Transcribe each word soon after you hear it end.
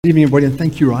Good evening, everybody, and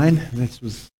thank you, Ryan. That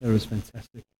was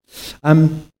fantastic.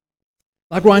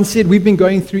 Like Ryan said, we've been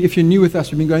going through, if you're new with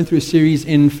us, we've been going through a series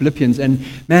in Philippians, and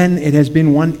man, it has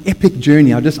been one epic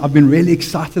journey. I've been really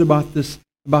excited about this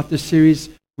series.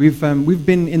 We've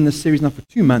been in this series now for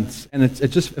 2 months, and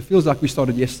it feels like we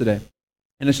started yesterday.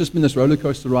 And it's just been this roller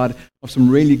coaster ride of some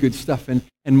really good stuff, and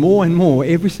more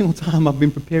every single time I've been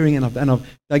preparing and I've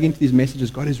dug into these messages.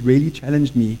 God has really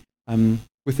challenged me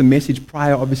with the message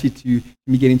prior, obviously, to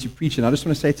me getting to preach. And I just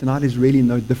want to say tonight is really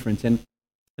no different. And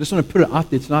I just want to put it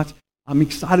out there tonight. I'm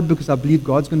excited because I believe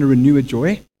God's going to renew a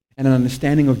joy and an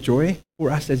understanding of joy for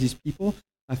us as His people.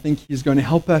 I think He's going to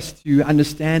help us to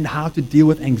understand how to deal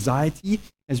with anxiety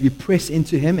as we press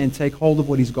into Him and take hold of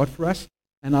what He's got for us.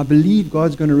 And I believe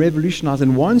God's going to revolutionize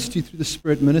and wants to, through the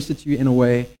Spirit, minister to you in a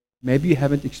way maybe you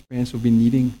haven't experienced or been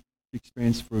needing to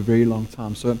experience for a very long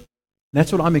time. So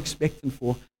that's what I'm expecting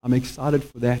for. I'm excited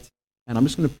for that. And I'm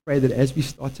just going to pray that as we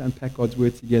start to unpack God's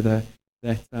Word together,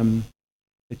 that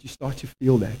you start to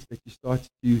feel that you start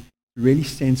to really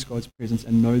sense God's presence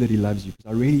and know that He loves you.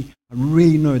 Because I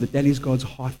really know that is God's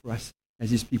heart for us as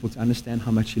His people, to understand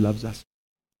how much He loves us.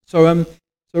 So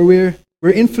we're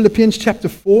in Philippians chapter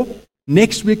 4.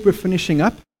 Next week we're finishing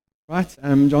up, right?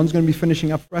 John's going to be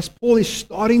finishing up for us. Paul is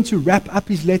starting to wrap up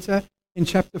his letter in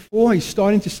chapter 4. He's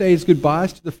starting to say his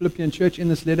goodbyes to the Philippian church in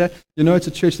this letter. You know, it's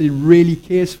a church that he really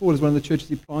cares for. It's one of the churches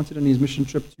he planted on his mission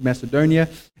trip to Macedonia,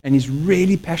 and he's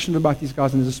really passionate about these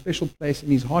guys, and there's a special place in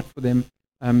his heart for them,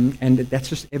 and that's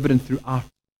just evident throughout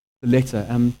the letter.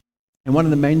 And one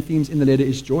of the main themes in the letter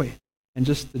is joy, and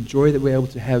just the joy that we're able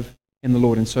to have in the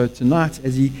Lord. And so tonight,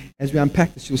 as we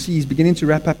unpack this, you'll see he's beginning to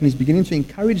wrap up, and he's beginning to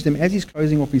encourage them as he's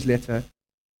closing off his letter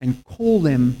and call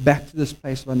them back to this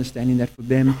place of understanding that for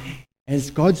them,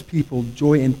 as God's people,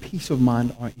 joy and peace of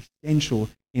mind are essential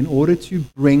in order to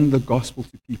bring the gospel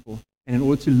to people and in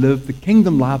order to live the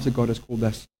kingdom lives that God has called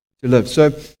us to live.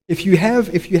 So if you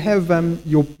have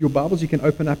your Bibles, you can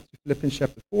open up to Philippians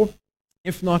chapter 4.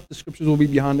 If not, the scriptures will be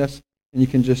behind us, and you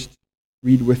can just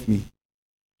read with me.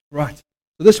 Right.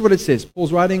 So this is what it says.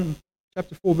 Paul's writing,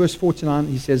 chapter 4, verse 49.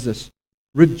 He says this: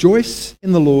 "Rejoice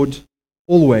in the Lord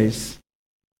always.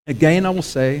 Again, I will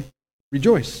say,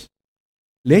 rejoice.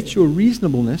 Let your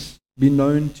reasonableness be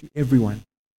known to everyone.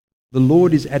 The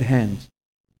Lord is at hand.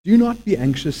 Do not be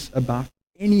anxious about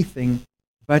anything,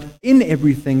 but in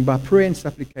everything, by prayer and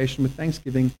supplication with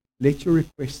thanksgiving, let your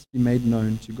requests be made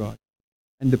known to God.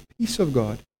 And the peace of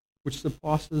God, which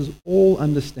surpasses all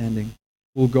understanding,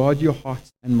 will guard your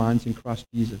hearts and minds in Christ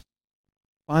Jesus.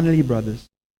 Finally, brothers,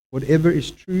 whatever is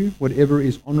true, whatever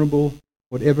is honorable,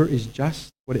 whatever is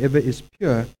just, whatever is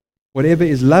pure, whatever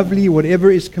is lovely, whatever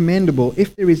is commendable,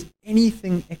 if there is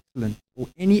anything excellent or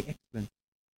any excellence,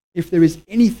 if there is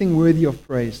anything worthy of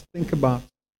praise, think about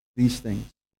these things.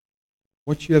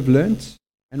 What you have learnt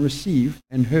and received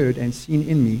and heard and seen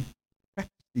in me,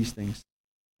 practice these things,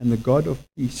 and the God of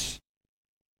peace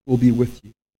will be with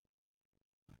you."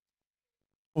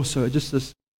 Also, just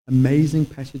this amazing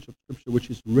passage of Scripture which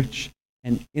is rich,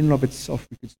 and in and of itself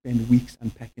we could spend weeks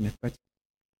unpacking it. But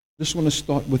I just want to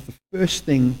start with the first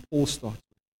thing Paul starts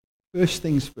with. First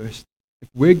things first. If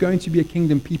we're going to be a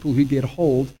kingdom people who get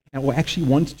hold and will actually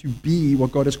want to be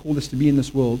what God has called us to be in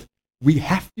this world, we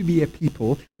have to be a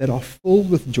people that are filled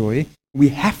with joy. We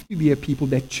have to be a people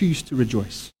that choose to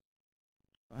rejoice.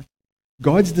 Right?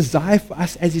 God's desire for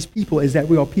us as His people is that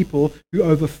we are people who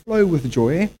overflow with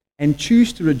joy and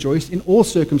choose to rejoice in all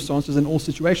circumstances and all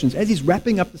situations. As he's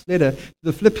wrapping up this letter to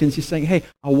the Philippians, he's saying, hey,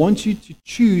 I want you to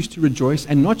choose to rejoice,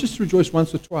 and not just to rejoice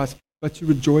once or twice, but to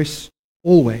rejoice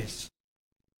always.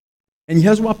 And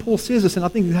here's why Paul says this, and I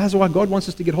think that's why God wants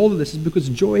us to get hold of this, is because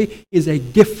joy is a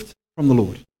gift from the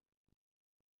Lord.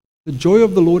 The joy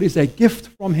of the Lord is a gift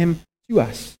from Him to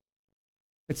us.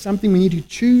 It's something we need to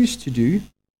choose to do.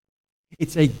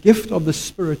 It's a gift of the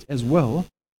Spirit as well,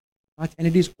 right? And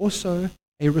it is also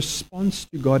a response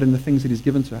to God and the things that He's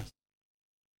given to us.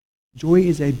 Joy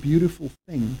is a beautiful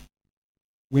thing.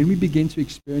 When we begin to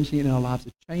experience it in our lives,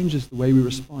 it changes the way we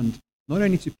respond, not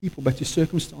only to people, but to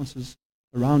circumstances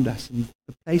around us and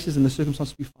the places and the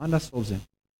circumstances we find ourselves in.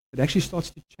 It actually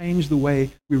starts to change the way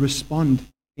we respond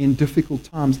in difficult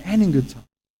times and in good times,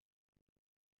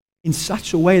 in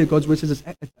such a way that God's Word says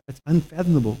it's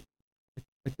unfathomable.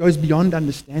 It goes beyond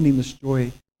understanding this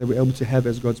joy that we're able to have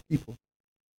as God's people.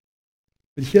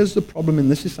 But here's the problem, and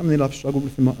this is something that I've struggled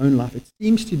with in my own life. It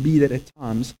seems to be that at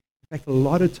times, in fact a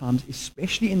lot of times,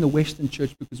 especially in the Western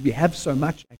church, because we have so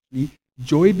much actually,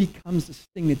 joy becomes this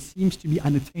thing that seems to be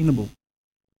unattainable.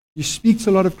 You speak to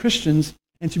a lot of Christians,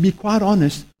 and to be quite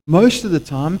honest, most of the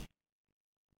time,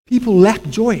 people lack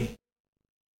joy.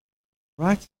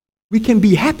 Right? We can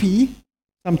be happy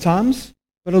sometimes,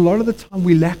 but a lot of the time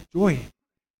we lack joy.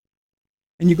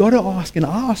 And you got to ask, and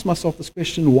I ask myself this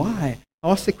question, why?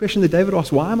 I asked the question that David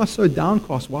asked, why am I so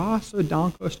downcast? Why am I so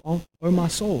downcast, oh my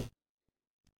soul?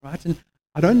 Right? And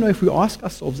I don't know if we ask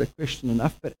ourselves that question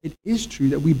enough, but it is true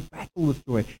that we battle with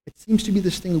joy. It seems to be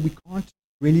this thing that we can't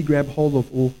really grab hold of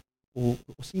or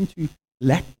seem to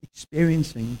lack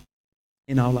experiencing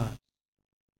in our lives.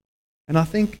 And I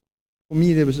think for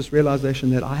me there was this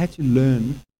realization that I had to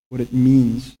learn what it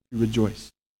means to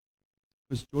rejoice.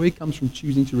 Because joy comes from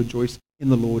choosing to rejoice in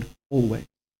the Lord always.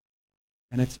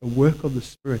 And it's a work of the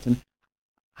Spirit. And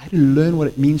I had to learn what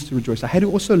it means to rejoice. I had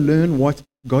to also learn what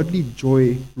godly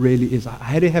joy really is. I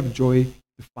had to have joy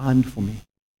defined for me.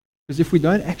 Because if we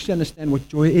don't actually understand what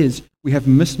joy is, we have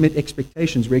mismet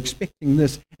expectations. We're expecting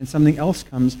this, and something else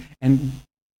comes, and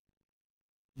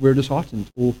we're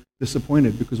disheartened or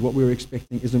disappointed because what we were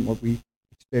expecting isn't what we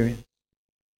experience.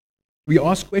 We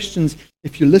ask questions,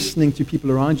 if you're listening to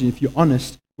people around you, if you're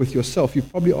honest with yourself, you've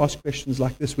probably asked questions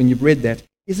like this when you've read that.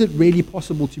 Is it really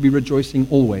possible to be rejoicing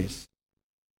always?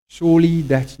 Surely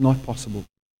that's not possible.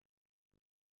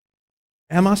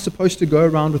 Am I supposed to go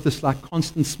around with this like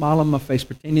constant smile on my face,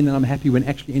 pretending that I'm happy when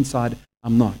actually inside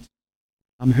I'm not?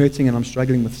 I'm hurting and I'm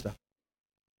struggling with stuff.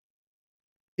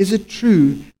 Is it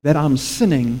true that I'm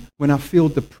sinning when I feel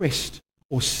depressed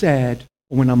or sad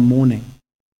or when I'm mourning?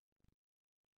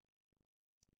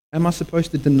 Am I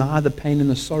supposed to deny the pain and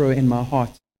the sorrow in my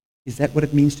heart? Is that what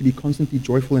it means to be constantly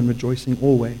joyful and rejoicing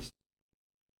always?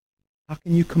 How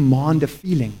can you command a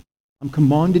feeling? I'm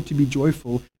commanded to be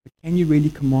joyful, but can you really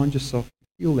command yourself to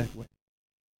feel that way?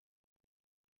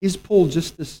 Is Paul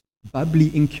just this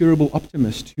bubbly, incurable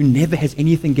optimist who never has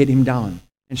anything get him down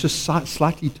and just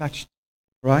slightly touched,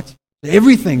 right?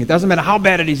 Everything, it doesn't matter how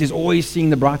bad it is, he's always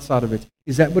seeing the bright side of it.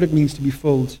 Is that what it means to be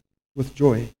filled with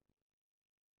joy?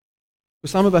 For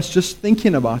some of us, just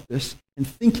thinking about this and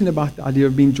thinking about the idea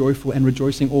of being joyful and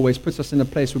rejoicing always puts us in a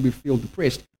place where we feel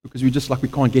depressed because we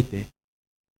can't get there.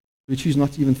 We choose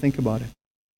not to even think about it.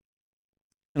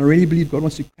 And I really believe God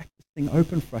wants to crack this thing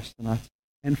open for us tonight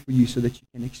and for you so that you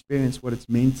can experience what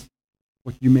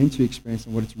you're meant to experience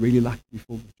and what it's really like to be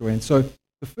filled with joy. And so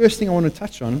the first thing I want to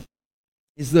touch on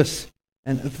is this.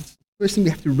 And the first thing we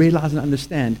have to realize and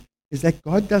understand is that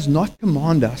God does not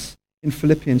command us in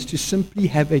Philippians to simply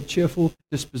have a cheerful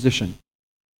disposition.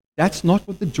 That's not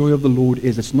what the joy of the Lord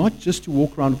is. It's not just to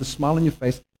walk around with a smile on your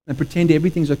face and pretend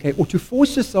everything's okay, or to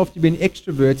force yourself to be an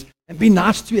extrovert and be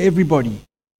nice to everybody.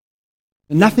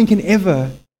 And nothing can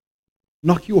ever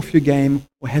knock you off your game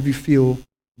or have you feel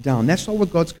down. That's not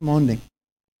what God's commanding.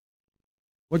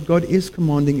 What God is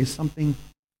commanding is something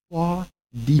far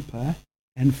deeper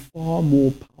and far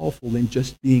more powerful than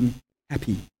just being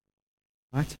happy.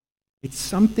 Right? It's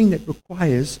something that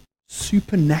requires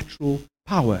supernatural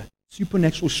power,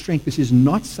 supernatural strength. This is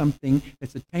not something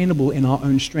that's attainable in our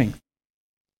own strength.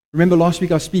 Remember last week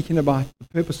I was speaking about the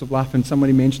purpose of life, and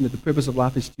somebody mentioned that the purpose of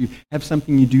life is to have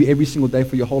something you do every single day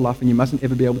for your whole life, and you mustn't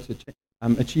ever be able to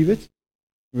achieve it.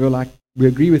 We were like, we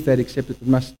agree with that, except that we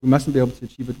mustn't be able to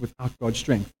achieve it without God's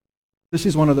strength. This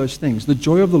is one of those things. The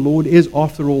joy of the Lord is,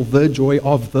 after all, the joy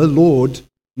of the Lord,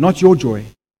 not your joy.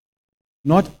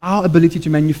 Not our ability to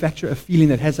manufacture a feeling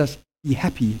that has us be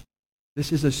happy.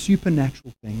 This is a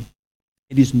supernatural thing.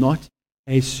 It is not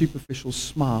a superficial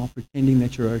smile pretending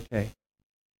that you're okay.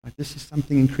 Right? This is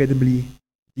something incredibly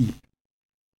deep.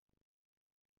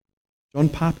 John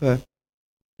Piper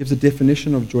gives a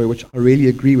definition of joy, which I really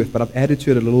agree with, but I've added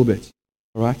to it a little bit.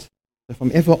 All right? If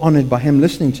I'm ever honored by him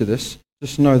listening to this,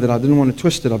 just know that I didn't want to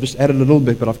twist it. I've just added a little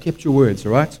bit, but I've kept your words,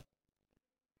 all right?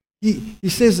 He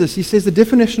says this. He says the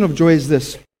definition of joy is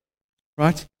this,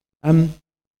 right?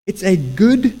 It's a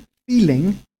good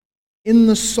feeling in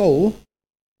the soul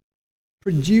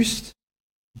produced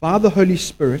by the Holy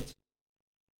Spirit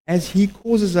as He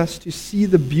causes us to see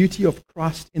the beauty of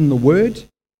Christ in the Word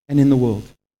and in the world.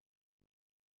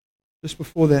 Just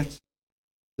before that,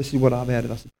 this is what I've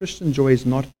added. I said Christian joy is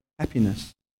not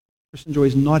happiness. Christian joy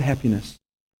is not happiness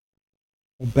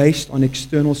or based on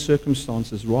external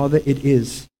circumstances. Rather, it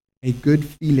is a good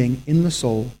feeling in the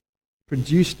soul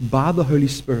produced by the Holy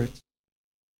Spirit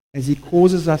as He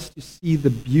causes us to see the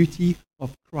beauty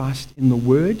of Christ in the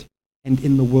Word and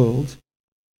in the world.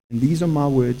 And these are my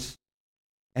words,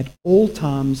 at all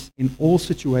times, in all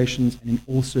situations, and in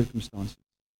all circumstances.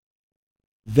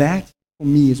 That, for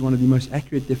me, is one of the most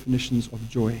accurate definitions of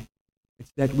joy.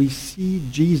 It's that we see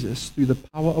Jesus through the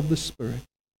power of the Spirit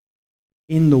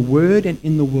in the Word and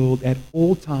in the world at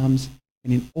all times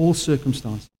and in all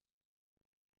circumstances.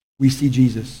 We see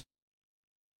Jesus.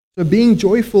 So being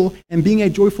joyful and being a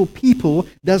joyful people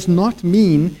does not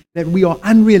mean that we are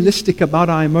unrealistic about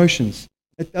our emotions.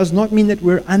 It does not mean that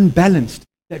we're unbalanced,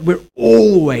 that we're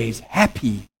always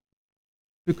happy.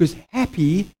 Because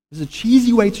happy is a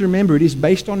cheesy way to remember it, is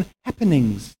based on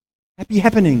happenings. Happy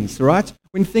happenings, right?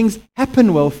 When things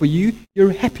happen well for you,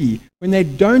 you're happy. When they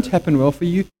don't happen well for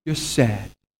you, you're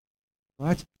sad.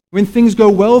 Right? When things go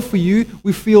well for you,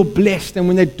 we feel blessed. And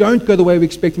when they don't go the way we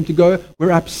expect them to go,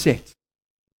 we're upset.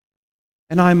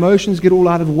 And our emotions get all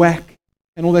out of whack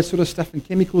and all that sort of stuff. And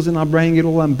chemicals in our brain get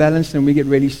all unbalanced and we get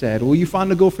really sad. Or you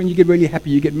find a girlfriend, you get really happy.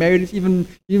 You get married, it's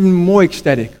even more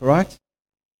ecstatic, right?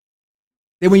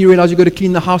 Then when you realize you've got to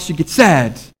clean the house, you get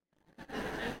sad.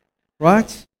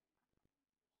 Right?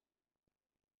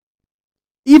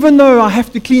 Even though I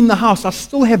have to clean the house, I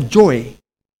still have joy.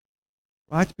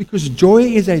 Right? Because joy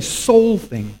is a soul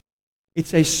thing.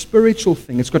 It's a spiritual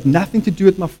thing. It's got nothing to do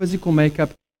with my physical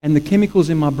makeup and the chemicals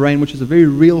in my brain, which is a very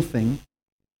real thing,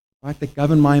 right, that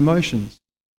govern my emotions.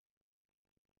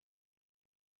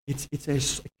 It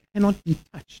cannot be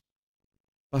touched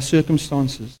by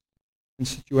circumstances and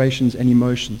situations and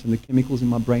emotions and the chemicals in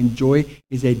my brain. Joy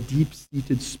is a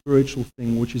deep-seated spiritual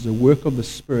thing, which is a work of the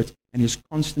Spirit and is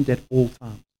constant at all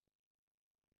times.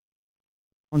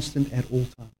 Constant at all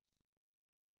times.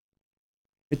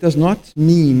 It does not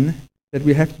mean that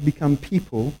we have to become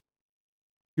people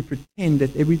who pretend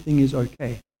that everything is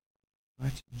okay.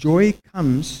 Right? Joy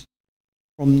comes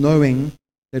from knowing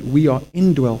that we are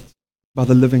indwelt by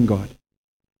the living God.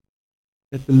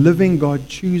 That the living God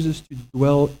chooses to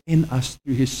dwell in us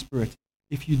through His Spirit.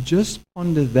 If you just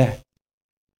ponder that,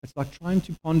 it's like trying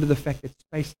to ponder the fact that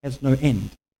space has no end.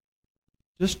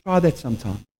 Just try that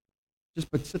sometime.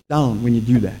 But sit down when you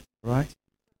do that, right?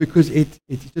 Because it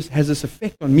just has this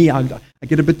effect on me. I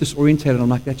get a bit disorientated. I'm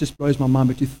like, that just blows my mind.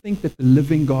 But to think that the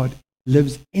living God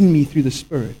lives in me through the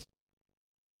Spirit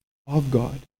of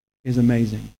God is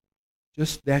amazing.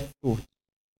 Just that thought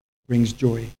brings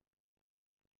joy.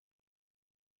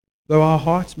 Though our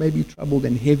hearts may be troubled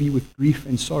and heavy with grief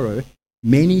and sorrow,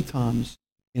 many times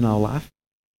in our life,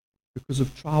 because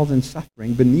of trials and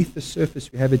suffering, beneath the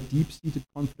surface we have a deep-seated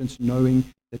confidence knowing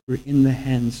that we're in the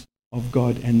hands of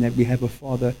God and that we have a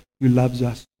Father who loves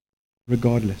us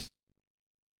regardless.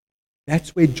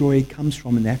 That's where joy comes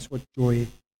from, and that's what joy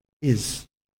is.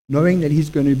 Knowing that He's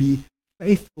going to be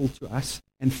faithful to us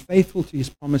and faithful to His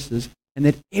promises, and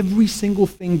that every single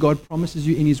thing God promises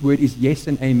you in His Word is yes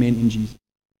and amen in Jesus.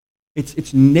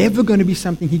 It's never going to be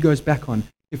something He goes back on.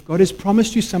 If God has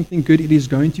promised you something good, it is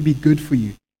going to be good for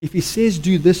you. If He says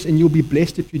do this and you'll be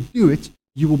blessed if you do it,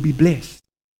 you will be blessed.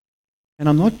 And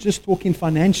I'm not just talking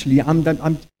financially,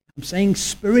 I'm saying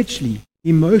spiritually,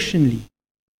 emotionally.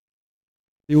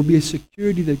 There will be a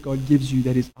security that God gives you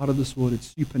that is out of this world.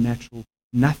 It's supernatural.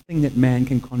 Nothing that man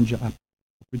can conjure up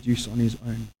or produce on his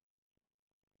own.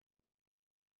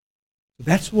 So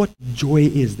that's what joy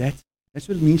is. That's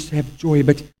what it means to have joy.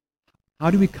 But how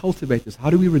do we cultivate this?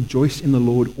 How do we rejoice in the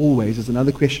Lord always is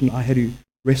another question I had to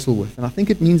wrestle with. And I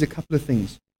think it means a couple of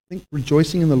things. I think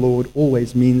rejoicing in the Lord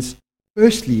always means,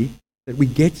 firstly, that we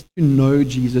get to know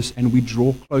Jesus and we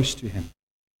draw close to Him.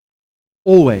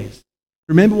 Always.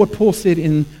 Remember what Paul said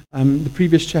in the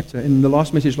previous chapter. In the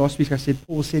last message last week,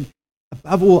 Paul said,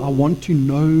 above all, I want to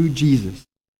know Jesus.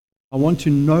 I want to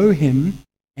know Him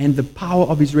and the power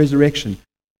of His resurrection.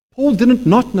 Paul didn't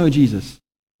not know Jesus.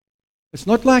 It's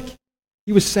not like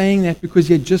he was saying that because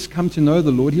he had just come to know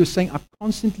the Lord. He was saying, I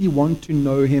constantly want to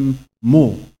know Him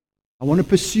more. I want to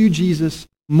pursue Jesus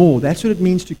more. That's what it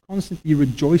means to constantly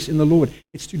rejoice in the Lord.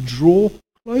 It's to draw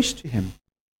close to Him.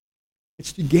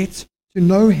 It's to get to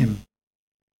know Him.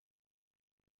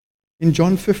 In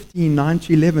John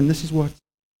 15:9-11, this is what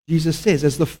Jesus says,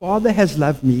 as the Father has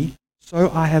loved me, so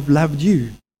I have loved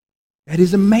you. That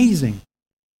is amazing.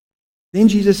 Then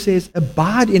Jesus says,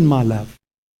 abide in my love.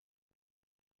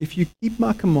 If you keep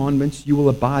my commandments, you will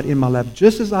abide in my love,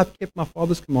 just as I've kept my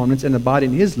Father's commandments and abide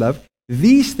in His love.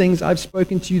 These things I've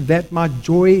spoken to you, that my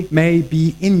joy may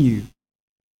be in you,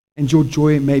 and your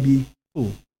joy may be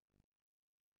full.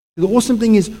 The awesome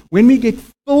thing is, when we get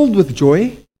filled with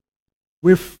joy,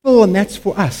 we're full, and that's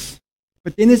for us.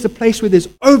 But then there's a place where there's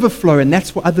overflow, and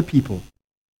that's for other people.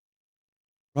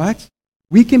 Right?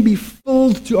 We can be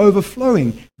filled to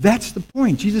overflowing. That's the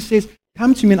point. Jesus says,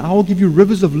 come to me, and I will give you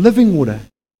rivers of living water.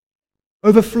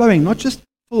 Overflowing, not just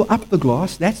fill up the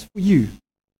glass, that's for you.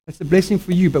 That's a blessing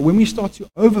for you. But when we start to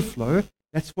overflow,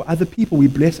 that's for other people. We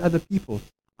bless other people.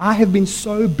 I have been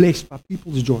so blessed by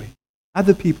people's joy,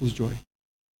 other people's joy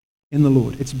in the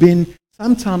Lord. It's been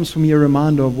sometimes for me a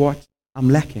reminder of what I'm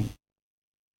lacking.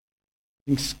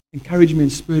 It's encouraged me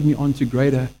and spurred me on to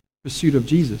greater pursuit of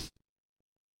Jesus.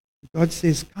 God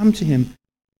says, come to him,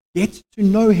 get to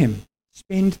know him,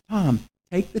 spend time,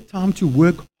 take the time to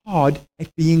work hard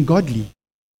at being godly.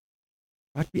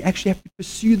 Right? We actually have to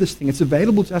pursue this thing. It's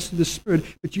available to us through the Spirit,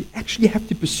 but you actually have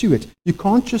to pursue it. You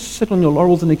can't just sit on your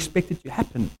laurels and expect it to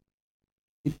happen.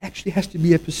 It actually has to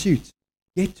be a pursuit.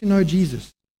 Get to know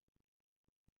Jesus.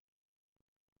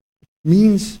 It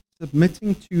means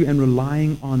submitting to and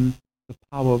relying on the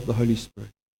power of the Holy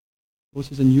Spirit. Paul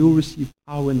says, and you'll receive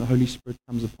power when the Holy Spirit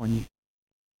comes upon you.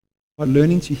 But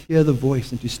learning to hear the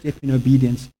voice and to step in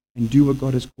obedience and do what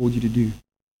God has called you to do.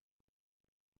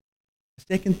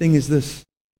 The second thing is this.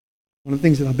 One of the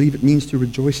things that I believe it means to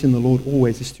rejoice in the Lord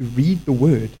always is to read the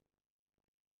Word.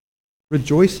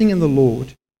 Rejoicing in the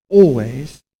Lord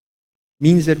always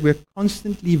means that we're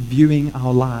constantly viewing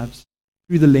our lives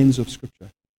through the lens of Scripture.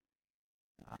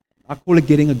 I call it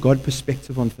getting a God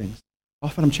perspective on things.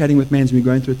 Often I'm chatting with men and we're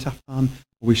going through a tough time,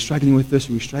 or we're struggling with this,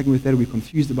 or we're struggling with that, or we're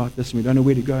confused about this, and we don't know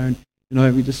where to go, and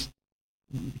we just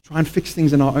try and fix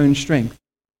things in our own strength.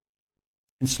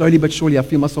 And slowly but surely I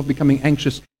feel myself becoming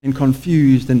anxious and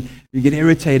confused, and we get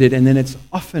irritated, and then it's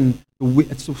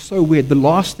so weird. The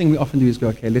last thing we often do is go,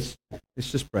 okay, let's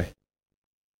just pray.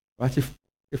 Right? If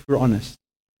we're honest.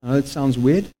 I know it sounds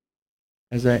weird.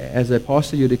 As a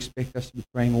pastor, you'd expect us to be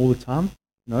praying all the time.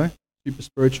 Super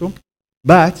spiritual.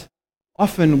 But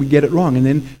often we get it wrong, and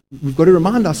then we've got to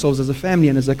remind ourselves as a family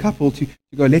and as a couple to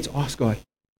go, let's ask God.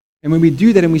 And when we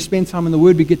do that and we spend time in the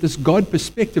Word, we get this God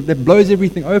perspective that blows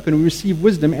everything open. We receive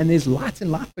wisdom, and there's light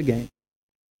in life again.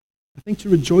 I think to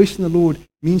rejoice in the Lord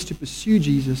means to pursue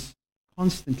Jesus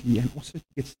constantly and also to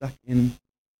get stuck into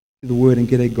the Word and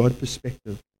get a God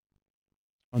perspective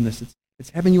on this. It's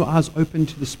having your eyes open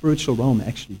to the spiritual realm,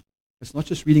 actually. It's not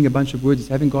just reading a bunch of words. It's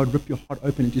having God rip your heart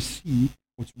open and just see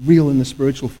what's real in the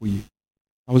spiritual for you.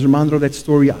 I was reminded of that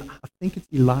story. I think it's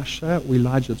Elisha or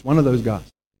Elijah. It's one of those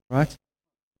guys, right?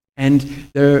 And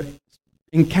they're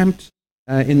encamped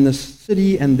in the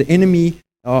city, and the enemy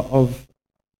of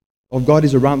God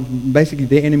is around, basically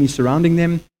their enemy surrounding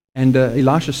them, and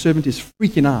Elisha's servant is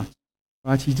freaking out,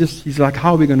 right? He's like,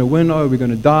 how are we going to win? Oh, we're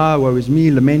going to die. Woe is me,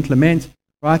 lament,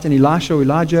 right? And Elisha or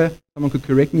Elijah, someone could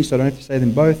correct me so I don't have to say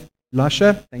them both.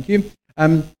 Elisha, thank you.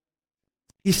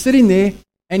 He's sitting there,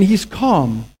 and he's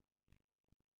calm.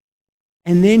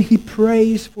 And then he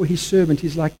prays for his servant.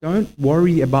 He's like, don't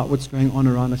worry about what's going on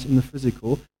around us in the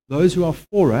physical. Those who are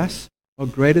for us are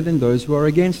greater than those who are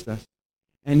against us.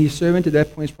 And his servant at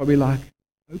that point is probably like,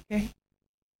 okay,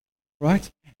 right?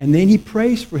 And then he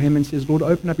prays for him and says, Lord,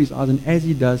 open up his eyes. And as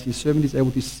he does, his servant is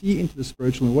able to see into the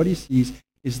spiritual. And what he sees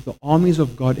is the armies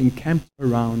of God encamped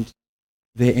around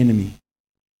their enemy.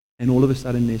 And all of a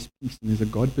sudden there's peace, and there's a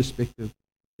God perspective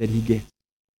that he gets,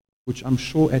 which I'm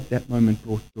sure at that moment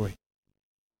brought joy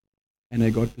and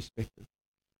a God perspective.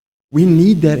 We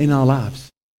need that in our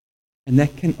lives. And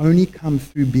that can only come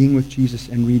through being with Jesus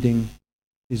and reading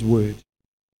his word.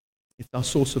 It's our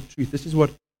source of truth. This is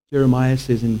what Jeremiah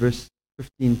says in verse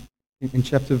 15, in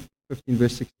chapter 15,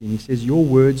 verse 16. He says, your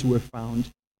words were found,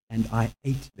 and I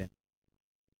ate them.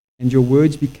 And your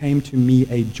words became to me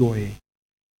a joy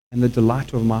and the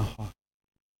delight of my heart.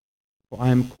 For I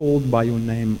am called by your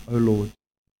name, O Lord,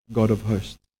 God of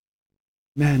hosts.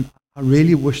 Man, I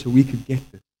really wish that we could get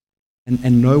this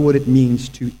and know what it means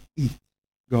to eat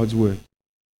God's word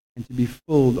and to be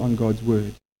filled on God's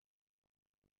word.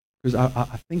 Because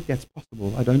I think that's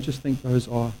possible. I don't just think those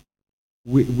are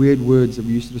weird words that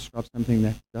we use to describe something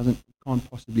that can't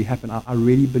possibly happen. I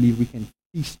really believe we can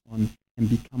feast on and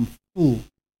become full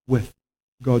with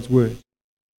God's word,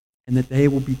 and that they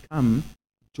will become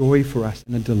joy for us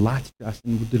and a delight to us,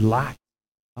 and will delight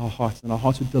our hearts, and our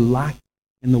hearts will delight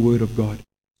in the word of God.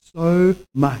 So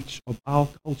much of our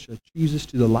culture chooses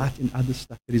to delight in other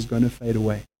stuff that is going to fade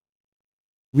away.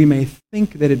 We may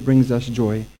think that it brings us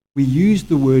joy. We use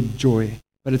the word joy,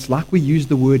 but it's like we use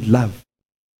the word love.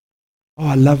 Oh,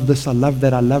 I love this, I love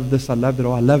that, I love this, I love that,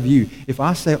 oh, I love you. If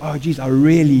I say, oh, geez, I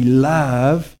really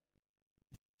love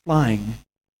flying,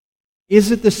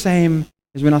 is it the same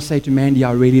as when I say to Mandy,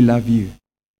 I really love you?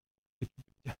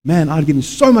 Man, I'd get in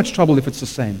so much trouble if it's the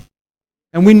same.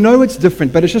 And we know it's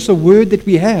different, but it's just a word that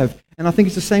we have. And I think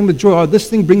it's the same with joy. Oh, this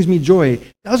thing brings me joy.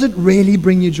 Does it really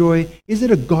bring you joy? Is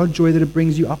it a God joy that it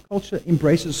brings you? Our culture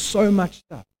embraces so much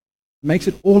stuff. It makes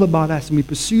it all about us, and we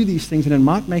pursue these things, and it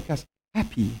might make us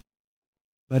happy,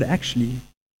 but actually,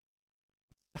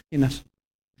 it's sucking us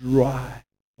dry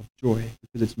of joy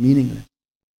because it's meaningless.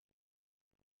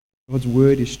 God's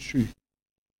word is truth.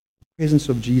 The presence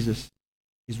of Jesus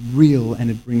is real, and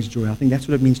it brings joy. I think that's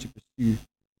what it means to pursue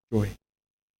joy.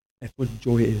 That's what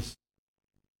joy is.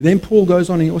 Then Paul goes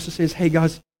on and he also says, hey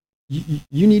guys,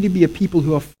 You need to be a people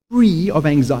who are free of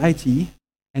anxiety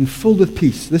and filled with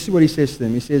peace. This is what he says to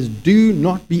them. He says, do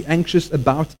not be anxious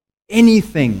about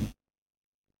anything.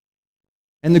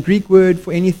 And the Greek word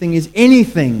for anything is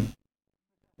anything.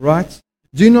 Right?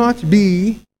 Do not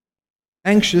be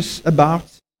anxious about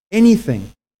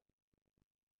anything.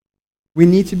 We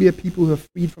need to be a people who are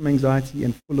freed from anxiety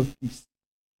and full of peace.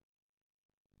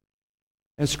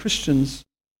 As Christians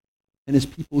and as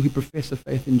people who profess a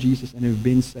faith in Jesus and have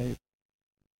been saved,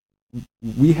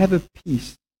 we have a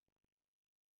peace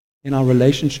in our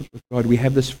relationship with God. We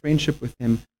have this friendship with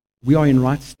Him. We are in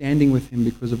right standing with Him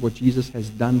because of what Jesus has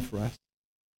done for us.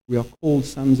 We are called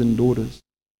sons and daughters.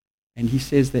 And He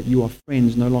says that you are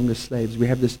friends, no longer slaves. We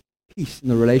have this peace in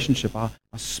the relationship. Our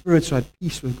spirits are at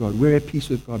peace with God. We're at peace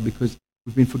with God because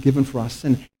we've been forgiven for our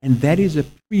sin. And that is a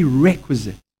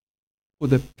prerequisite for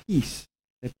the peace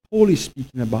that Paul is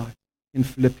speaking about in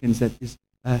Philippians, that is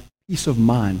a peace of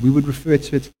mind. We would refer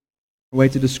to it, a way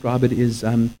to describe it is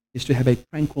to have a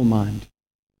tranquil mind.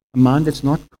 A mind that's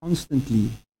not constantly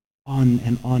on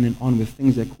and on and on with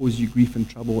things that cause you grief and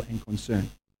trouble and concern,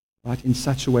 right? In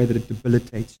such a way that it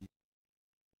debilitates you.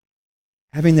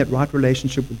 Having that right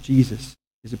relationship with Jesus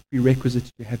is a prerequisite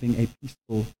to having a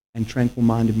peaceful and tranquil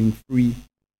mind and being free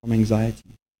from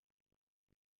anxiety.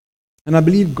 And I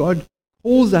believe God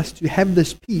calls us to have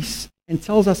this peace and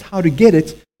tells us how to get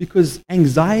it, because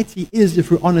anxiety is,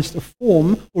 if we're honest, a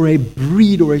form or a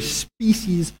breed or a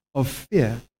species of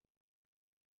fear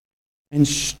and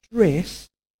stress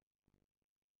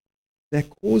that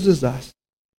causes us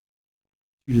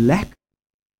to lack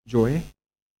joy,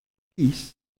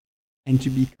 peace, and to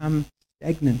become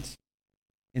stagnant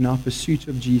in our pursuit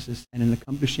of Jesus and in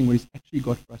accomplishing what He's actually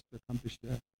got for us to accomplish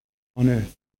here on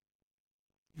earth.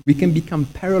 We can become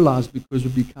paralyzed because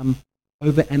we become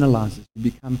overanalyzers.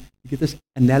 We get this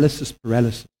analysis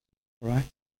paralysis, all right?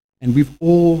 And we've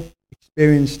all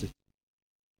experienced it.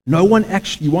 No one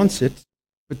actually wants it,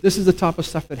 but this is the type of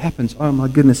stuff that happens. Oh my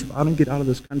goodness, if I don't get out of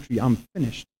this country, I'm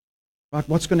finished. Right?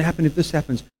 What's going to happen if this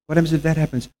happens? What happens if that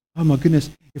happens? Oh my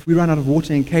goodness, if we run out of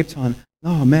water in Cape Town,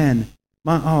 oh man,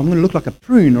 I'm going to look like a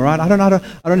prune, all right? I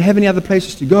don't have any other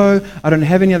places to go. I don't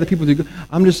have any other people to go.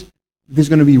 There's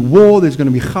going to be war. There's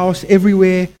going to be chaos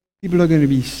everywhere. People are going to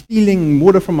be stealing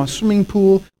water from our swimming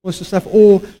pool, all this stuff.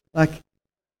 Or,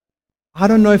 I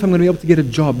don't know if I'm going to be able to get a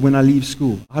job when I leave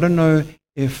school. I don't know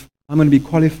if I'm going to be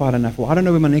qualified enough. Or I don't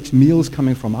know where my next meal's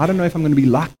coming from. I don't know if I'm going to be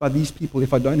liked by these people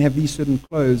if I don't have these certain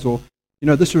clothes. Or,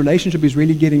 this relationship is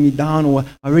really getting me down, or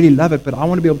I really love it, but I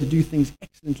want to be able to do things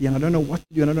excellently, and I don't know what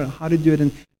to do, and I don't know how to do it.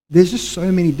 And there's just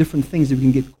so many different things that we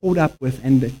can get caught up with,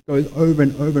 and it goes over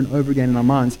and over and over again in our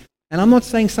minds. And I'm not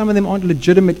saying some of them aren't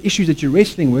legitimate issues that you're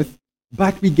wrestling with,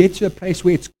 but we get to a place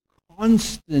where it's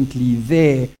constantly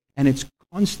there, and it's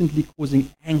constantly causing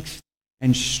angst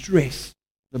and stress,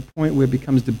 to the point where it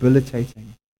becomes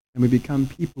debilitating, and we become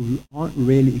people who aren't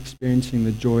really experiencing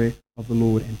the joy of the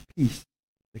Lord and peace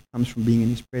that comes from being in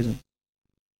His presence.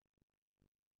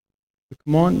 The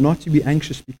command not to be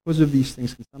anxious because of these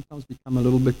things can sometimes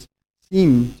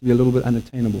seem to be a little bit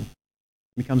unattainable.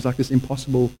 It becomes like this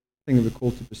impossible thing that we're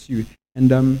called to pursue.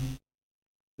 And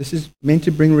this is meant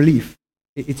to bring relief.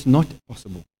 It's not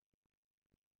possible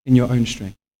in your own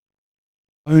strength.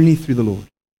 Only through the Lord.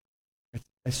 It's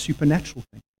a supernatural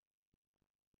thing.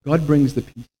 God brings the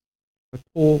peace. But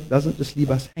Paul doesn't just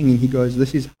leave us hanging. He goes,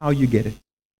 this is how you get it.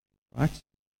 Right?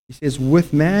 He says,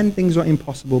 with man things are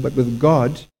impossible, but with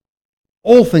God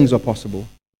all things are possible.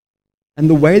 And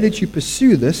the way that you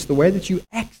pursue this, the way that you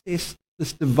access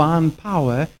this divine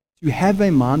power to have a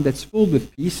mind that's filled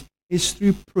with peace, is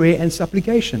through prayer and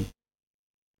supplication.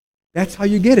 That's how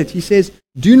you get it. He says,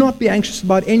 do not be anxious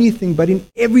about anything, but in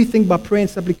everything by prayer and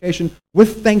supplication,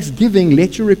 with thanksgiving,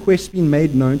 let your requests be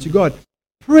made known to God.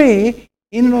 Prayer,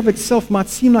 in and of itself, might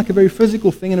seem like a very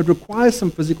physical thing, and it requires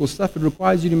some physical stuff. It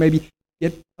requires you to maybe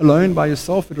get alone by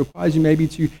yourself. It requires you maybe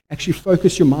to actually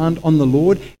focus your mind on the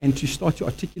Lord and to start to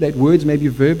articulate words, maybe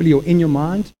verbally or in your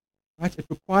mind. Right? It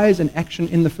requires an action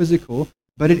in the physical,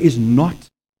 but it is not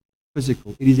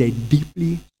physical. It is a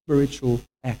deeply spiritual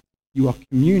act. You are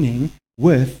communing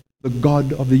with the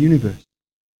God of the universe.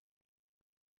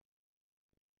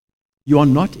 You are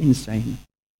not insane.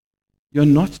 You're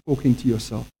not talking to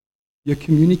yourself. You're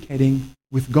communicating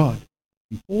with God.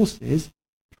 And Paul says,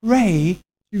 pray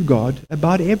to God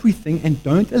about everything and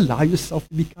don't allow yourself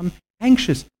to become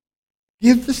anxious.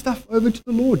 Give the stuff over to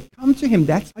the Lord. Come to Him.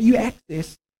 That's how you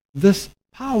access this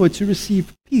power to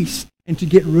receive peace and to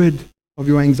get rid of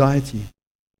your anxiety.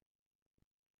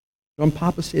 John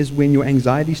Piper says, when your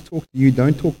anxieties talk to you,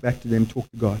 don't talk back to them, talk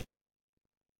to God.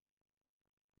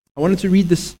 I wanted to read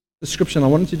this description. I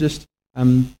wanted to just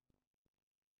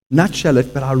nutshell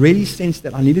it, but I really sensed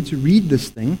that I needed to read this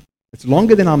thing. It's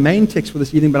longer than our main text for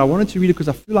this evening, but I wanted to read it because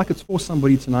I feel like it's for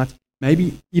somebody tonight,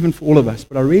 maybe even for all of us.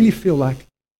 But I really feel like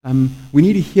we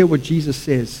need to hear what Jesus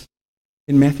says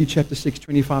in Matthew chapter 6,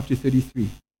 25 to 33.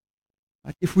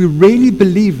 Like, if we really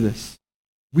believe this,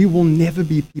 we will never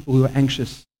be people who are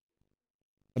anxious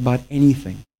about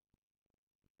anything,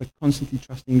 but constantly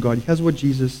trusting in God. Here's what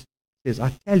Jesus says.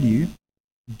 I tell you,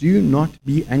 do not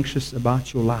be anxious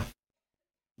about your life,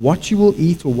 what you will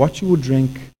eat or what you will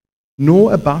drink,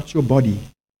 nor about your body,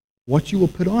 what you will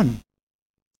put on.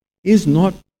 Is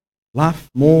not life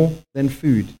more than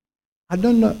food? I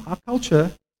don't know. Our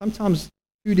culture, sometimes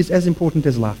food is as important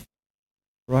as life,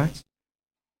 right?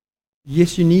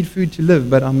 Yes, you need food to live,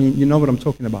 but I mean, you know what I'm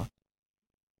talking about.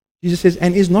 Jesus says,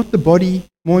 and is not the body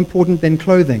more important than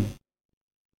clothing?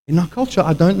 In our culture,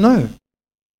 I don't know,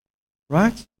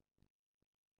 right?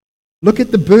 Look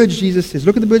at the birds, Jesus says.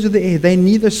 Look at the birds of the air. They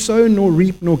neither sow nor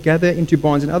reap nor gather into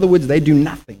barns. In other words, they do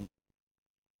nothing.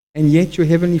 And yet your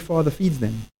heavenly Father feeds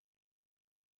them.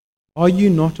 Are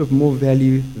you not of more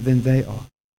value than they are?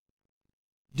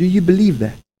 Do you believe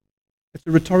that? It's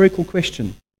a rhetorical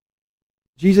question.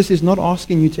 Jesus is not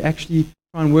asking you to actually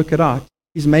try and work it out.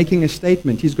 He's making a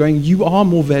statement. He's going, you are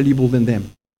more valuable than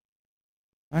them.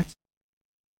 Right?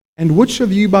 And which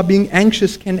of you, by being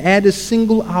anxious, can add a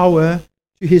single hour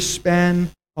to his span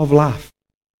of life?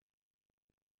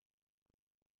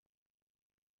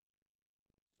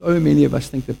 So many of us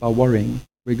think that by worrying,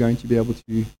 we're going to be able to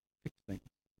fix things.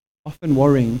 Often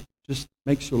worrying just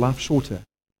makes your life shorter.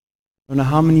 I don't know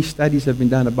how many studies have been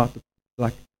done about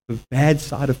the bad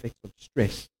side effects of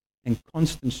stress and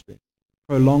constant stress,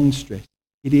 prolonged stress.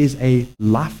 It is a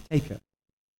life taker,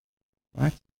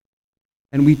 right?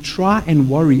 And we try and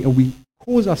worry, or we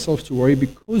cause ourselves to worry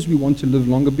because we want to live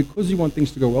longer, because we want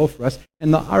things to go well for us.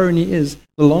 And the irony is,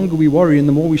 the longer we worry and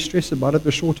the more we stress about it,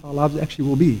 the shorter our lives actually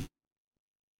will be.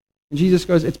 And Jesus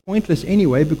goes, it's pointless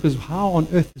anyway, because how on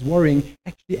earth does worrying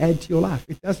actually add to your life?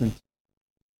 It doesn't.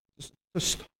 Just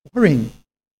stop worrying.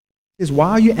 He says,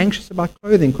 why are you anxious about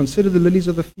clothing? Consider the lilies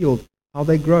of the field, how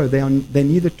they grow. They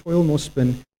neither toil nor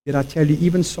spin. Yet I tell you,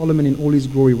 even Solomon in all his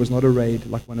glory was not arrayed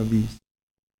like one of these.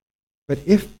 But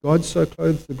if God so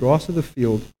clothes the grass of the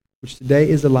field, which today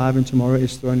is alive and tomorrow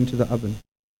is thrown into the oven,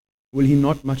 will he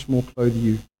not much more clothe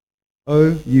you,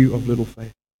 O you of little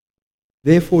faith?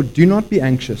 Therefore do not be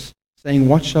anxious, saying,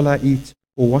 what shall I eat,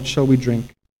 or what shall we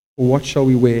drink, or what shall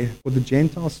we wear? For the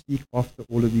Gentiles seek after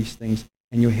all of these things,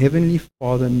 and your heavenly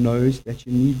Father knows that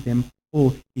you need them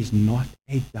all. He's not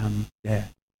a dumb dad.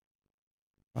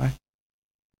 Right?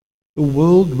 The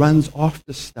world runs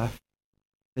after stuff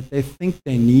that they think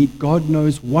they need. God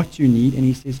knows what you need, and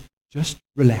he says, just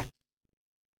relax.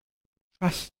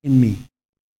 Trust in me.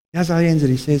 Here's how he ends it.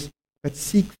 He says, but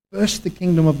seek first the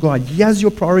kingdom of God. Here's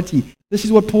your priority. This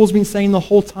is what Paul's been saying the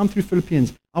whole time through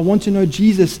Philippians. I want to know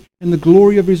Jesus and the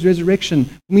glory of his resurrection.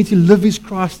 For me to live is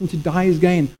Christ and to die is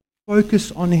gain.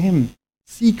 Focus on him.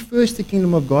 Seek first the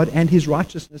kingdom of God and his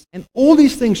righteousness, and all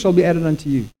these things shall be added unto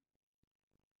you.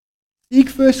 Seek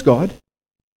first God,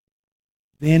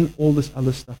 then all this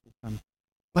other stuff will come.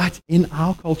 But in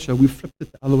our culture, we flipped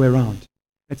it the other way around.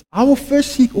 It's, I will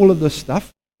first seek all of this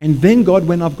stuff, and then God,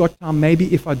 when I've got time,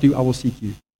 maybe if I do, I will seek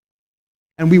you.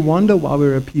 And we wonder why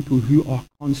we're a people who are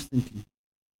constantly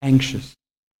anxious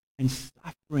and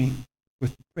suffering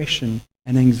with depression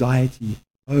and anxiety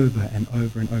over and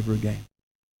over and over again.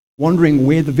 Wondering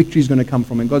where the victory is going to come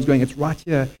from. And God's going, it's right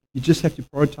here. You just have to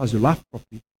prioritize your life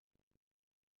properly.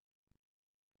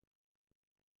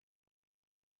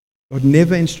 God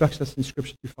never instructs us in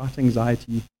Scripture to fight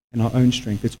anxiety in our own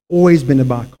strength. It's always been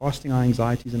about casting our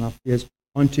anxieties and our fears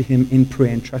onto him in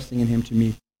prayer and trusting in him to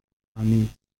meet our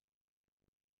needs.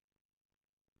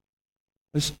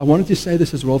 I wanted to say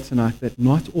this as well tonight, that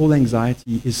not all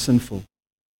anxiety is sinful,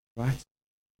 right?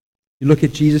 You look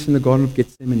at Jesus in the Garden of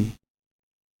Gethsemane.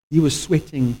 He was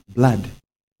sweating blood.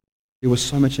 There was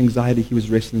so much anxiety he was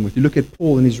wrestling with. You look at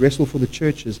Paul and his wrestle for the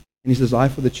churches and his desire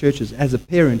for the churches. As a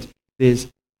parent, there's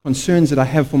concerns that I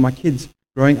have for my kids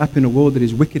growing up in a world that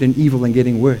is wicked and evil and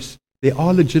getting worse. There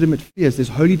are legitimate fears. There's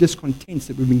holy discontents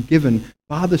that we've been given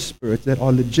by the Spirit that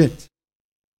are legit.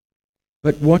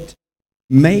 But what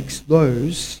makes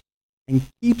those and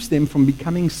keeps them from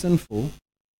becoming sinful,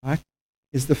 right,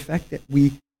 is the fact that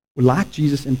we, like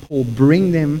Jesus and Paul,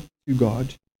 bring them to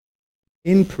God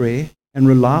in prayer and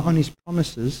rely on his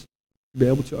promises to be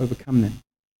able to overcome them.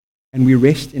 And we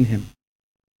rest in him.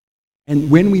 And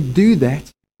when we do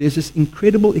that, there's this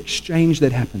incredible exchange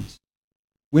that happens.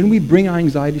 when we bring our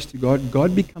anxieties to God,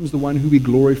 God becomes the one who we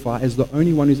glorify as the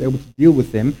only one who's able to deal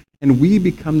with them, and we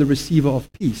become the receiver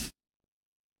of peace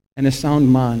and a sound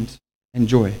mind and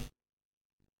joy.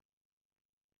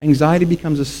 Anxiety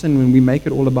becomes a sin when we make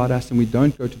it all about us and we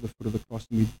don't go to the foot of the cross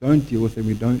and we don't deal with it,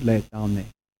 we don't lay it down there.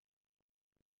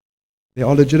 There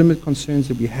are legitimate concerns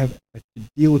that we have, but to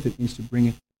deal with it means to bring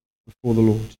it before the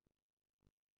Lord.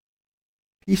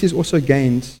 Peace is also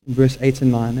gained in verse 8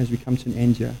 and 9 as we come to an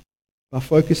end here, by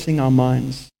focusing our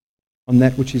minds on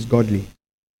that which is godly.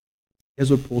 Here's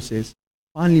what Paul says.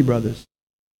 Finally, brothers,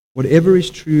 whatever is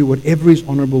true, whatever is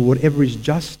honorable, whatever is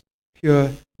just,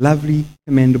 pure, lovely,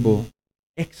 commendable,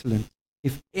 excellent,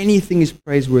 if anything is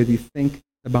praiseworthy, think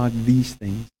about these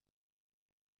things.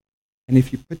 And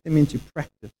if you put them into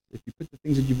practice, if you put the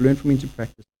things that you've learned from me into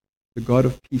practice, the God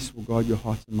of peace will guard your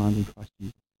hearts and minds in Christ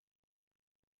Jesus.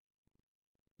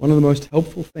 One of the most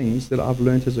helpful things that I've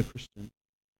learned as a Christian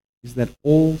is that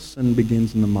all sin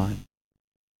begins in the mind.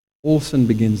 All sin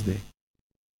begins there.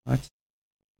 Right?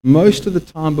 Most of the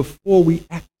time, before we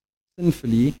act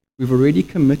sinfully, we've already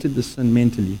committed the sin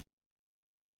mentally.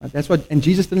 Right? That's what, and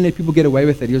Jesus didn't let people get away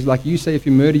with it. He was like, you say if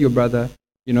you murder your brother,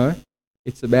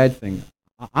 it's a bad thing.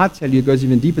 I tell you, it goes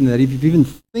even deeper than that. If you even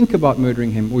think about murdering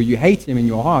him or you hate him in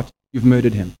your heart, you've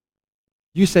murdered him.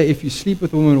 You say if you sleep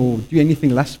with a woman or do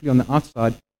anything lustfully on the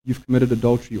outside, you've committed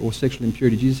adultery or sexual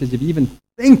impurity. Jesus says if you even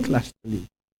think lustfully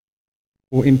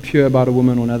or impure about a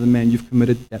woman or another man, you've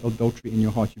committed that adultery in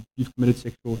your heart. You've committed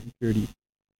sexual impurity,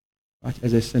 right,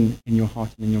 as a sin in your heart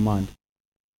and in your mind.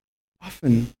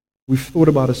 Often, we've thought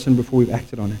about a sin before we've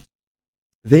acted on it.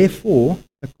 Therefore,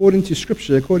 according to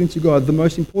Scripture, according to God, the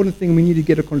most important thing we need to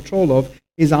get a control of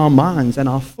is our minds and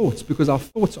our thoughts, because our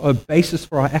thoughts are a basis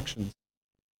for our actions.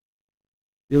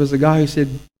 There was a guy who said,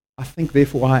 I think,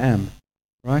 therefore I am.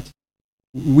 Right?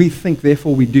 We think,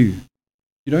 therefore we do.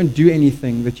 You don't do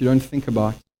anything that you don't think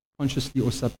about, consciously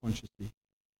or subconsciously.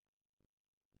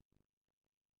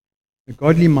 A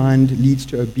godly mind leads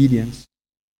to obedience,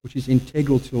 which is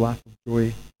integral to a life of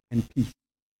joy and peace.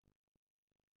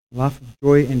 A life of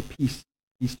joy and peace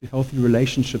leads to healthy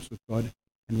relationships with God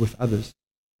and with others.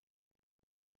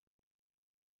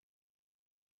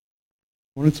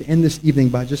 I wanted to end this evening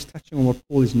by just touching on what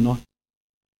Paul is not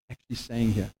actually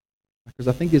saying here. Because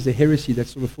I think there's a heresy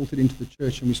that's sort of filtered into the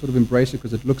church and we sort of embrace it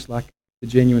because it looks like the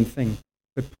genuine thing.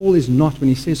 But Paul is not, when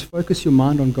he says focus your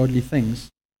mind on godly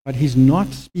things, but he's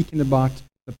not speaking about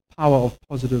the power of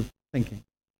positive thinking.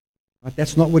 Right?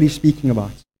 That's not what he's speaking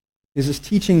about. There's this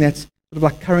teaching that's sort of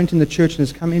like current in the church and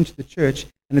has come into the church,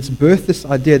 and it's birthed this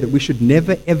idea that we should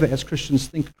never ever as Christians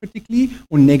think critically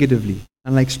or negatively.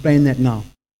 And I'll explain that now.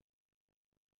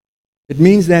 It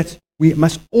means that we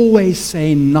must always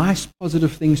say nice,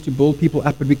 positive things to build people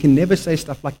up, but we can never say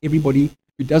stuff like everybody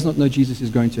who does not know Jesus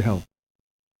is going to hell.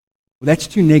 Well, that's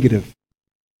too negative.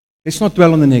 Let's not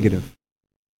dwell on the negative,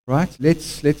 right?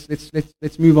 Let's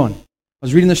move on. I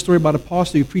was reading a story about a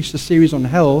pastor who preached a series on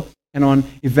hell and on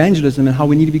evangelism and how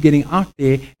we need to be getting out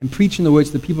there and preaching the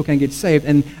words so that people can get saved.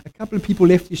 And a couple of people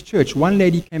left his church. One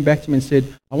lady came back to him and said,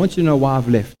 I want you to know why I've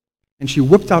left. And she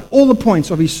whipped out all the points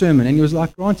of his sermon, and he was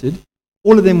like, granted,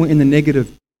 all of them were in the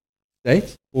negative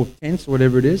state, or tense, or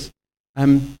whatever it is.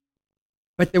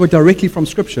 But they were directly from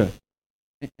Scripture.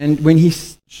 And when he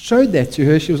showed that to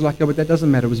her, she was like, oh, but that doesn't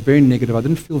matter. It was very negative. I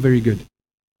didn't feel very good.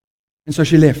 And so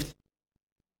she left.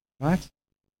 Right?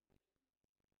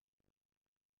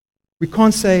 We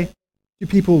can't say to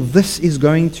people, this is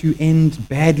going to end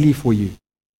badly for you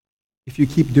if you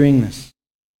keep doing this.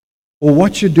 Or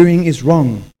what you're doing is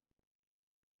wrong.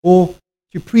 Or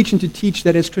to preach and to teach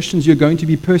that as Christians you're going to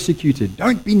be persecuted.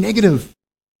 Don't be negative.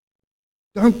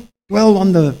 Don't dwell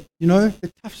on the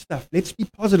tough stuff. Let's be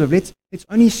positive. Let's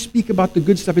only speak about the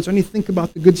good stuff. Let's only think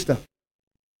about the good stuff.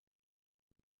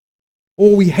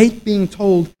 Or we hate being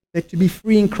told that to be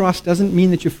free in Christ doesn't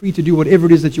mean that you're free to do whatever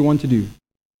it is that you want to do.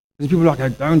 Because people are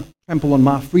like, don't trample on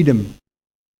my freedom.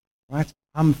 Right?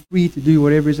 I'm free to do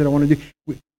whatever it is that I want to do.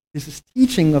 There's this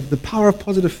teaching of the power of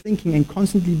positive thinking and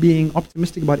constantly being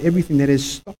optimistic about everything that has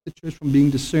stopped the church from being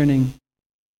discerning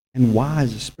and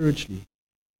wise spiritually.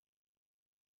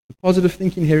 The positive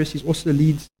thinking heresies also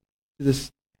leads to this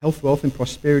health, wealth, and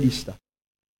prosperity stuff,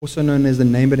 also known as the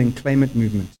name it and claim it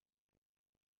movement.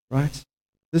 Right?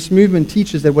 This movement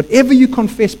teaches that whatever you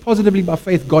confess positively by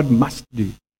faith, God must do,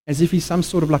 as if he's some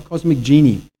sort of like cosmic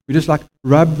genie. We just like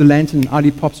rub the lantern and out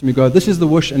he pops and we go, this is the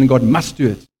wish and God must do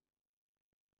it.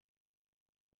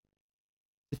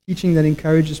 The teaching that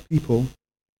encourages people to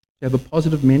have a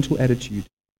positive mental attitude.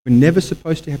 We're never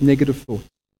supposed to have negative thoughts.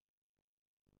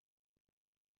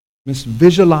 We must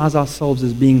visualize ourselves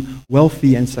as being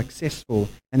wealthy and successful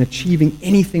and achieving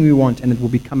anything we want, and it will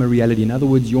become a reality. In other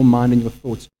words, your mind and your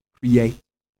thoughts create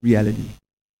reality.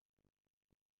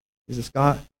 There's this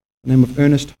guy by the name of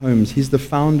Ernest Holmes. He's the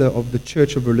founder of the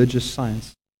Church of Religious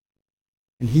Science.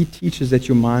 And he teaches that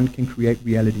your mind can create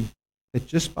reality. That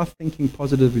just by thinking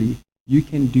positively, you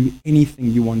can do anything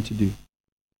you want to do.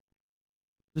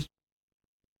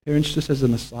 Parents, just as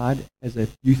an aside, as a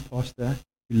youth pastor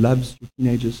who loves your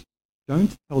teenagers,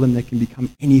 don't tell them they can become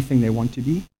anything they want to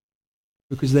be,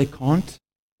 because they can't.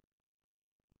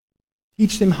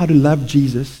 Teach them how to love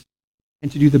Jesus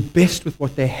and to do the best with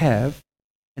what they have,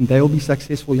 and they'll be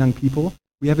successful young people.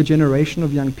 We have a generation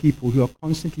of young people who are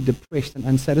constantly depressed and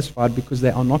unsatisfied because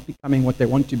they are not becoming what they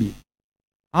want to be.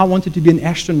 I wanted to be an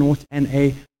astronaut and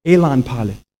an airline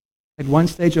pilot. At one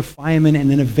stage, a fireman and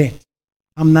then a vet.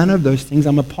 I'm none of those things.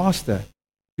 I'm a pastor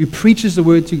who preaches the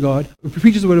word to God, who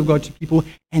preaches the word of God to people,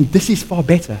 and this is far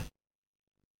better.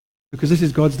 Because this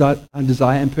is God's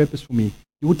desire and purpose for me.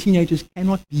 Your teenagers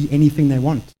cannot be anything they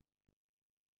want.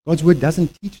 God's word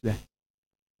doesn't teach that.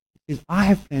 It says, I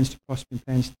have plans to prosper,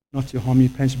 plans not to harm you,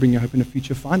 plans to bring you hope in the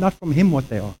future. Find out from Him what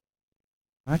they are.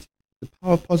 Right? The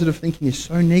power of positive thinking is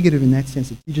so negative in that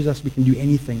sense. It teaches us we can do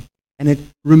anything. And it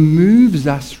removes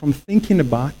us from thinking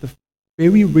about the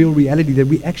very real reality that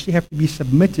we actually have to be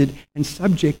submitted and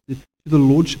subjected to the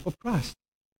lordship of Christ.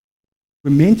 We're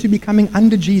meant to be coming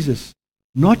under Jesus,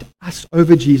 not us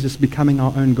over Jesus becoming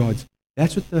our own gods.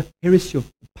 That's what the heresy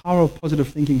of the power of positive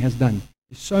thinking has done.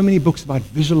 There's so many books about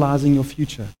visualizing your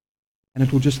future, and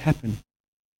it will just happen.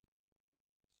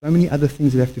 So many other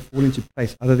things that have to fall into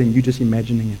place other than you just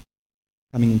imagining it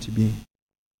coming into being.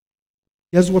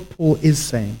 Here's what Paul is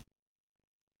saying.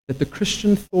 That the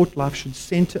Christian thought life should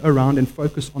center around and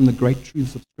focus on the great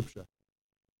truths of Scripture.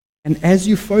 And as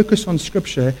you focus on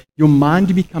Scripture, your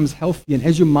mind becomes healthy. And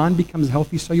as your mind becomes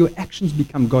healthy, so your actions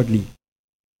become godly.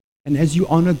 And as you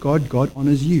honor God, God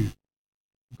honors you.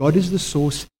 God is the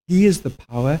source. He is the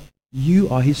power. You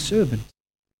are His servant.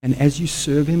 And as you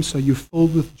serve Him, so you're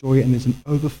filled with joy, and there's an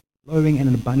overflowing and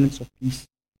an abundance of peace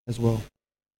as well.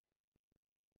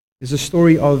 There's a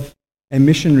story of a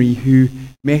missionary who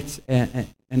met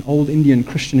an old Indian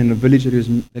Christian in a village that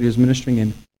he was ministering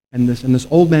in. And this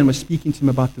old man was speaking to him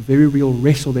about the very real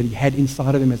wrestle that he had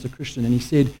inside of him as a Christian. And he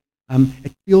said,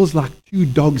 it feels like two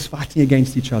dogs fighting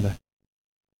against each other.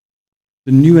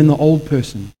 The new and the old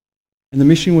person. And the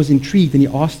missionary was intrigued, and he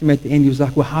asked him at the end, he was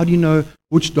like, well, how do you know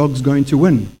which dog's going to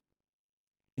win?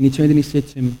 And he turned and he said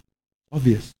to him,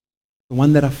 obvious, the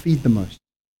one that I feed the most.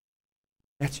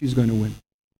 That's who's going to win.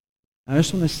 I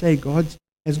just want to say,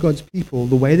 as God's people,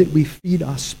 the way that we feed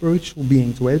our spiritual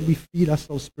beings, the way that we feed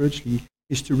ourselves spiritually,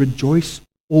 is to rejoice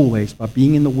always by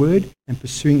being in the Word and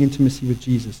pursuing intimacy with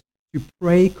Jesus. To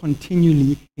pray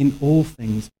continually in all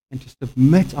things, and to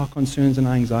submit our concerns and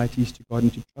our anxieties to God,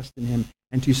 and to trust in Him,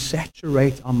 and to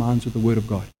saturate our minds with the Word of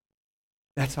God.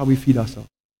 That's how we feed ourselves.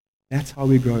 That's how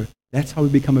we grow. That's how we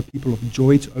become a people of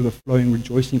joy to overflowing,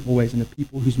 rejoicing always, and a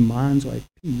people whose minds are at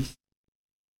peace,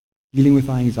 dealing with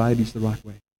our anxieties the right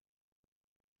way.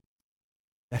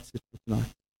 That's it for tonight.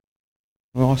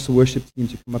 I'll ask the worship team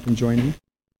to come up and join me.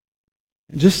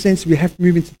 And just since we have to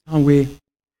move into time where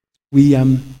we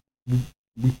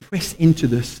press into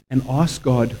this and ask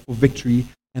God for victory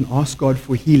and ask God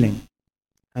for healing.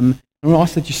 I want to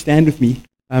ask that you stand with me,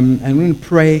 and I'm going to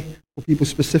pray for people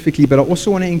specifically, but I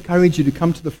also want to encourage you to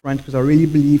come to the front, because I really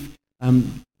believe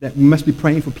that we must be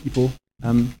praying for people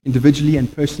individually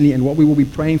and personally, and what we will be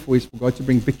praying for is for God to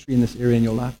bring victory in this area in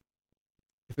your life.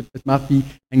 If it might be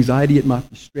anxiety, it might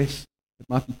be stress, it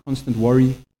might be constant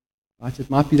worry, right? It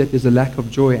might be that there's a lack of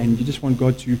joy, and you just want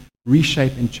God to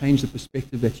reshape and change the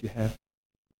perspective that you have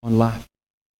on life.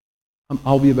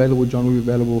 I'll be available, John will be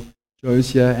available,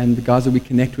 Joe's here, and the guys that we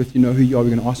connect with, you know who you are.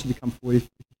 We're going to ask you to come forward if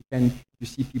you can, if you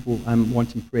see people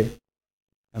wanting prayer.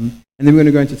 And then we're going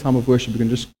to go into time of worship. We're going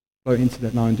to just flow into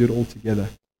that now and do it all together.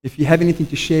 If you have anything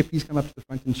to share, please come up to the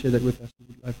front and share that with us.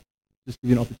 We would like to just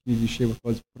give you an opportunity to share what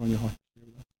God's put on your heart.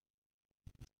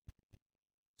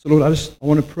 So Lord, I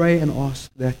want to pray and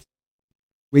ask that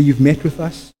where you've met with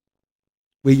us,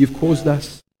 where you've caused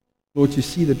us, Lord, to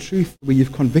see the truth, where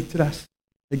you've convicted us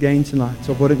again tonight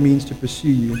of what it means to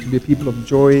pursue you and to be a people of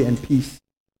joy and peace.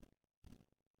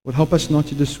 Lord, help us not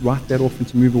to just write that off and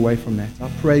to move away from that.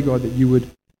 I pray, God, that you would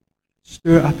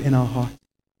stir up in our hearts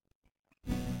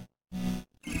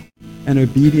an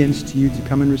obedience to you to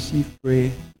come and receive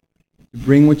prayer, to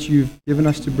bring what you've given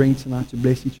us to bring tonight, to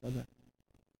bless each other.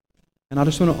 And I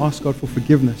just want to ask God for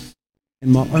forgiveness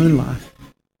in my own life,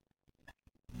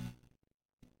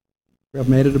 where I've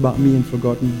made it about me and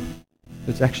forgotten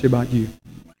that it's actually about you.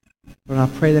 Lord,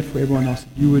 I pray that for everyone else,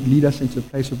 that you would lead us into a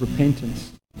place of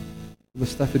repentance for the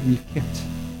stuff that we've kept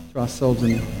to ourselves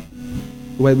and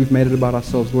the way we've made it about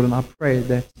ourselves, Lord. And I pray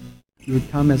that you would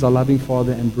come as our loving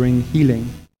Father and bring healing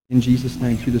in Jesus'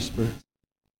 name through the Spirit.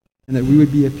 And that we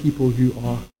would be a people who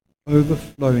are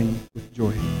overflowing with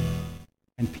joy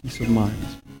and peace of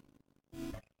mind.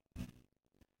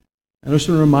 I just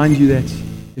want to remind you that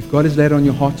if God has laid on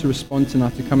your heart to respond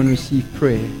tonight, to come and receive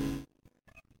prayer,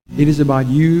 it is about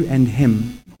you and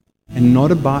Him, and not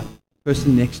about the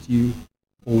person next to you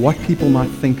or what people might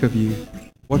think of you.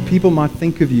 What people might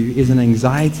think of you is an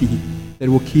anxiety that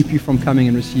will keep you from coming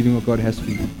and receiving what God has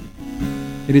for you.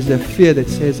 It is a fear that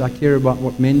says, I care about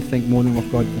what men think more than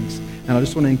what God thinks. And I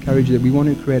just want to encourage you that we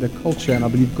want to create a culture, and I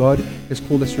believe God has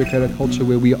called us to create a culture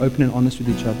where we are open and honest with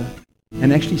each other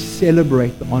and actually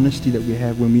celebrate the honesty that we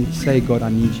have when we say, God, I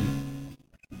need you.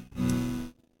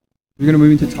 We're going to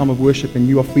move into a time of worship, and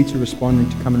you are free to respond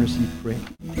and to come and receive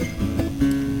prayer.